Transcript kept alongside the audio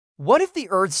What if the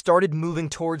Earth started moving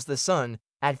towards the Sun?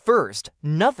 At first,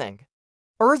 nothing.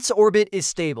 Earth's orbit is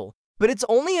stable, but it's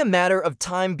only a matter of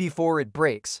time before it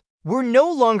breaks. We're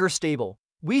no longer stable.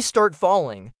 We start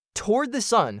falling toward the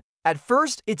Sun. At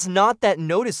first, it's not that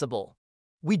noticeable.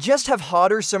 We just have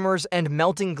hotter summers and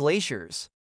melting glaciers.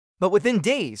 But within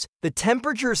days, the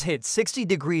temperatures hit 60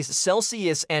 degrees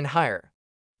Celsius and higher.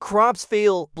 Crops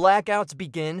fail, blackouts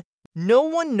begin. No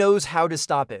one knows how to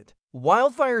stop it.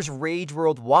 Wildfires rage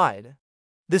worldwide.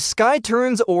 The sky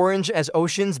turns orange as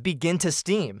oceans begin to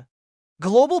steam.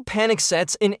 Global panic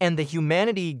sets in and the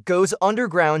humanity goes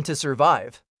underground to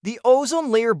survive. The ozone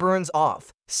layer burns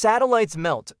off, satellites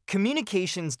melt,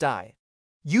 communications die.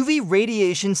 UV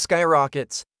radiation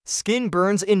skyrockets, skin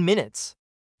burns in minutes.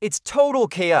 It's total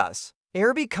chaos.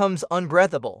 Air becomes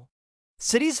unbreathable.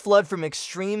 Cities flood from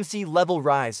extreme sea level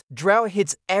rise. Drought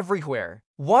hits everywhere.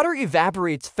 Water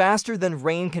evaporates faster than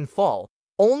rain can fall.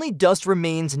 Only dust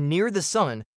remains near the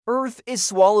sun. Earth is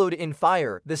swallowed in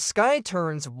fire. The sky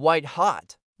turns white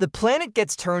hot. The planet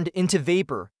gets turned into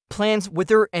vapor. Plants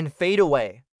wither and fade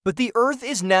away. But the Earth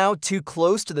is now too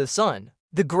close to the sun.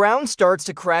 The ground starts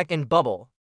to crack and bubble.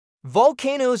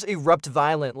 Volcanoes erupt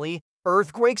violently.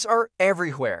 Earthquakes are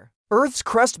everywhere. Earth's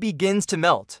crust begins to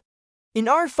melt. In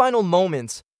our final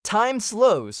moments, time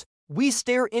slows. We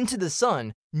stare into the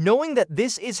sun, knowing that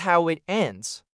this is how it ends.